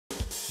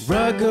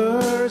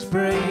Rugger's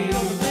brave.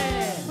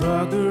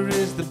 Rugger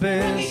is the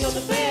best.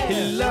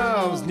 He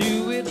loves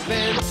new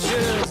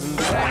adventures and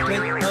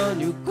tackling on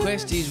new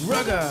quest. He's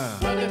Rugger.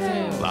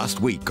 Last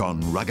week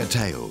on Rugger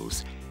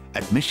Tales,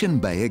 at Mission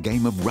Bay a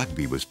game of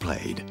rugby was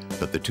played,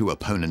 but the two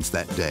opponents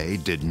that day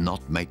did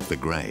not make the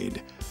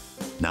grade.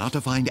 Now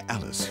to find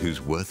Alice, who's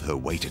worth her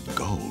weight in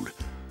gold.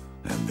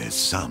 And there's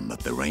some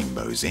at the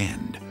rainbow's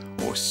end,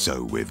 or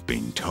so we've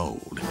been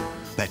told.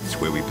 That's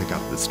where we pick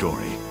up the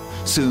story.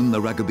 Soon the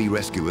Ruggerbee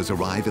rescuers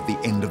arrive at the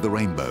end of the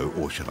rainbow,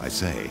 or should I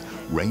say,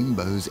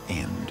 rainbow's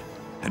end,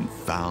 and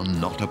found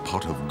not a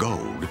pot of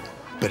gold,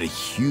 but a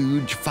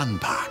huge fun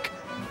park.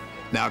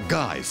 Now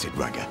guys, said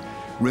Rugger,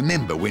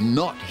 remember we're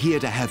not here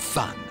to have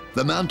fun.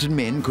 The mountain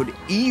men could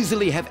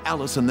easily have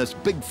Alice in this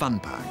big fun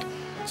park.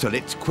 So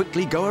let's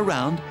quickly go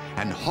around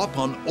and hop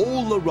on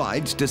all the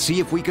rides to see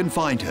if we can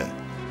find her.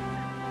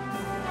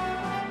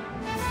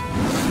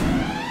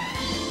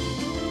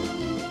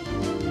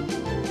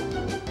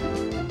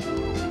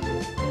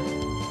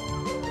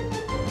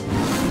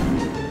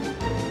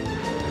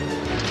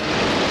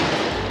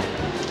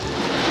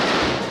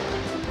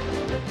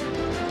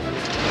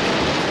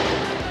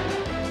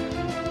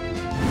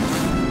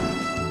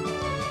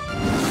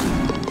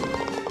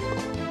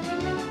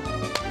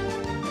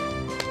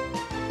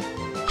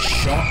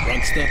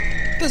 Youngster,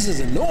 this is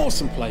an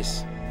awesome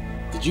place.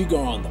 Did you go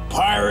on the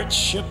pirate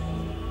ship?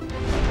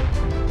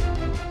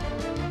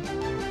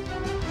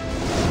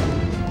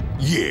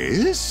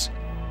 Yes,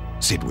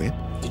 said Webb.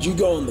 Did you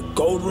go on the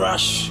gold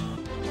rush?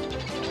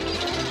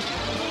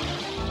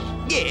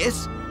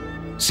 Yes,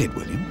 said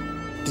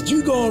William. Did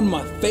you go on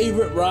my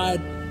favourite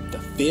ride, the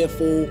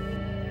Fearful?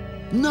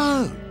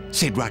 No,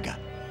 said Rugger.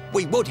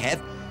 We would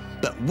have,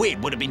 but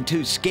Webb would have been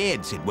too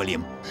scared, said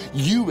William.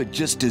 You were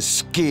just as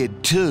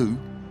scared too.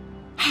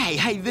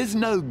 Hey, there's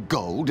no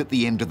gold at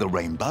the end of the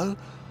rainbow.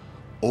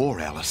 Or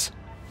Alice.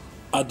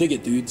 I dig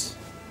it, dudes.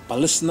 But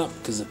listen up,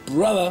 because a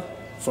brother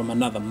from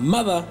another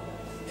mother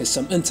has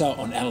some intel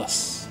on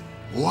Alice.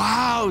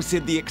 Wow,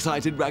 said the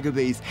excited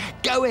Ruggerbees.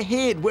 Go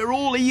ahead, we're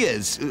all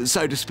ears,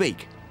 so to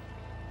speak.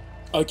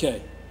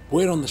 Okay,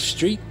 word on the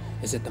street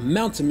is that the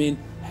mountain men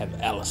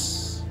have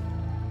Alice.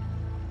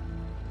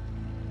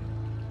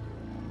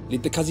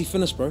 Let the cuzzy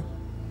finish, bro.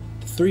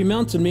 The 3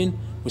 mountain men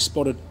were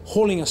spotted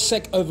hauling a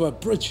sack over a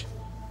bridge.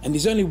 And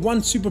there's only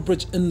one super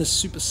bridge in the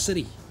super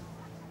city.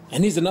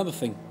 And here's another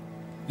thing.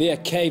 There are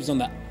caves on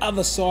the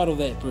other side of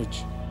that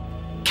bridge.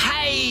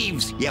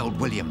 Caves, yelled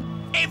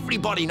William.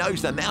 Everybody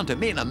knows the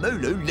mountain men of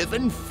Mulu live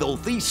in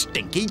filthy,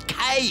 stinky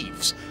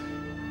caves.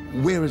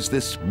 Where is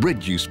this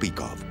bridge you speak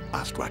of?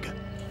 Asked Rugger.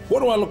 What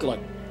do I look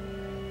like?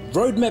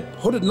 Road map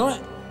hood at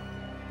night?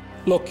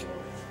 Look,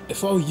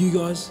 if I were you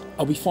guys,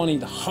 I'll be finding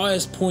the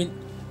highest point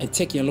and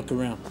taking a look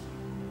around.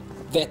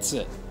 That's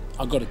it.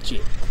 I got a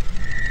jet.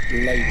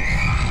 Ladies.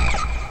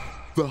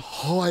 The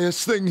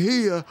highest thing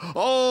here?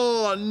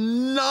 Oh,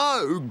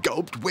 no,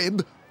 gulped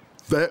Webb.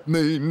 That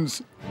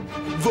means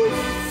the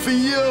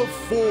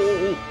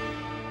Fearful.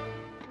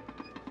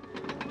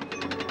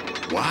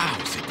 Wow,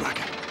 said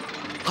Rugger.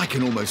 I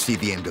can almost see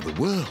the end of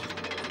the world.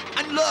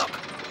 And look,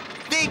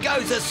 there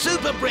goes a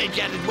super bridge,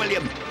 added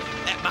William.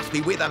 That must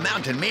be where the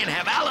mountain men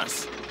have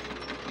Alice.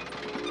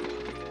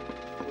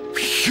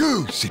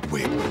 Phew, said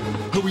Webb.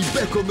 Are we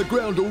back on the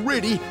ground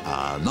already?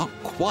 Not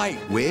quite,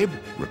 Webb,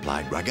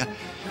 replied Rugger.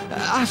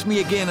 Ask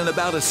me again in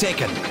about a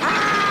second.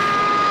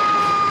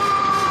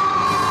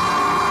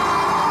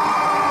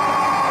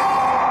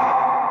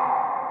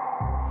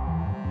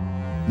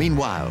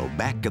 Meanwhile,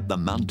 back at the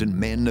mountain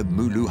men of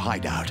Mulu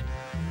hideout,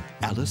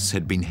 Alice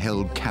had been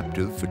held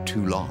captive for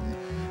too long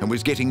and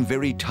was getting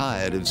very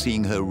tired of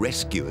seeing her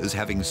rescuers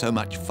having so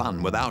much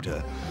fun without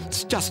her.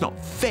 It's just not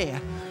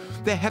fair.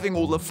 They're having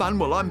all the fun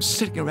while I'm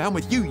sitting around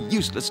with you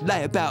useless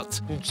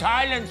layabouts.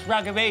 Silence,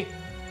 Ruggerbee.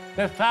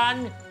 The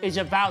fun is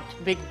about to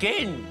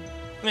begin.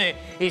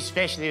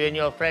 Especially when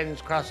your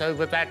friends cross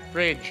over that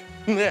bridge.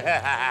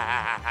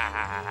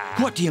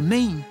 What do you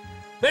mean?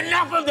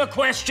 Enough of the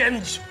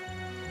questions!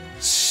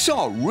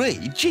 Sorry,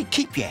 gee,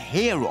 keep your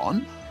hair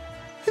on.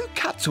 Who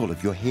cuts all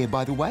of your hair,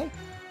 by the way?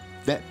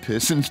 That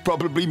person's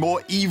probably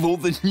more evil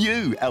than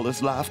you,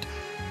 Alice laughed.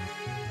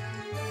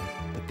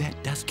 But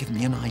that does give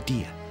me an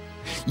idea.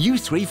 You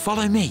 3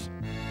 follow me.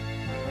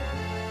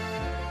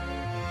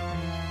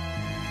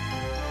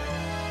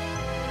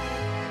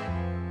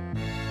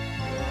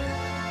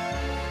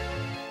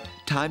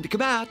 Time to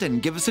come out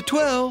and give us a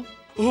twirl.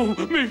 Oh,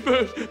 me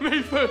first,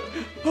 me first.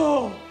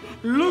 Oh,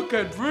 look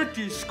at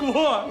pretty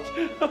squash.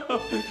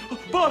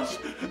 Boss,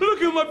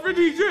 look at my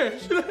pretty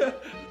dress.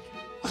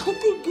 Oh,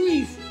 good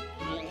grief.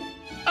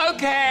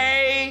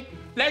 OK,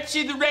 let's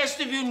see the rest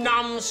of you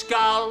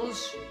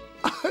numbskulls.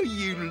 Oh,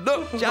 you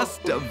look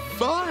just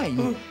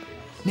divine.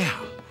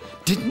 Now,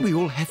 didn't we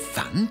all have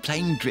fun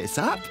playing dress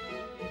up?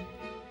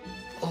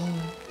 Oh.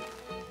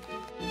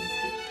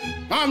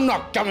 I'm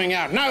not coming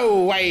out.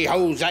 No way,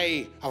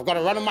 Jose. I've got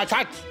to run in my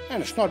tights,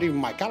 and it's not even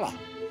my colour.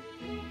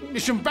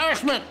 It's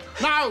embarrassment.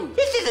 No.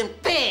 This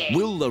isn't fair.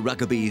 Will the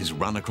Ruggerbees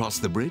run across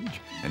the bridge?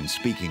 And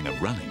speaking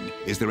of running,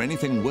 is there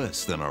anything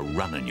worse than a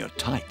run in your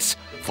tights?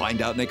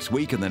 Find out next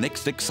week in the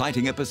next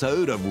exciting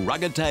episode of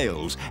Rugged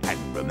Tales.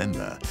 And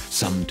remember,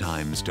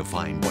 sometimes to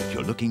find what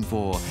you're looking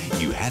for,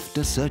 you have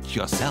to search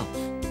yourself.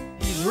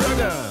 He's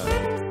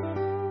Rugger.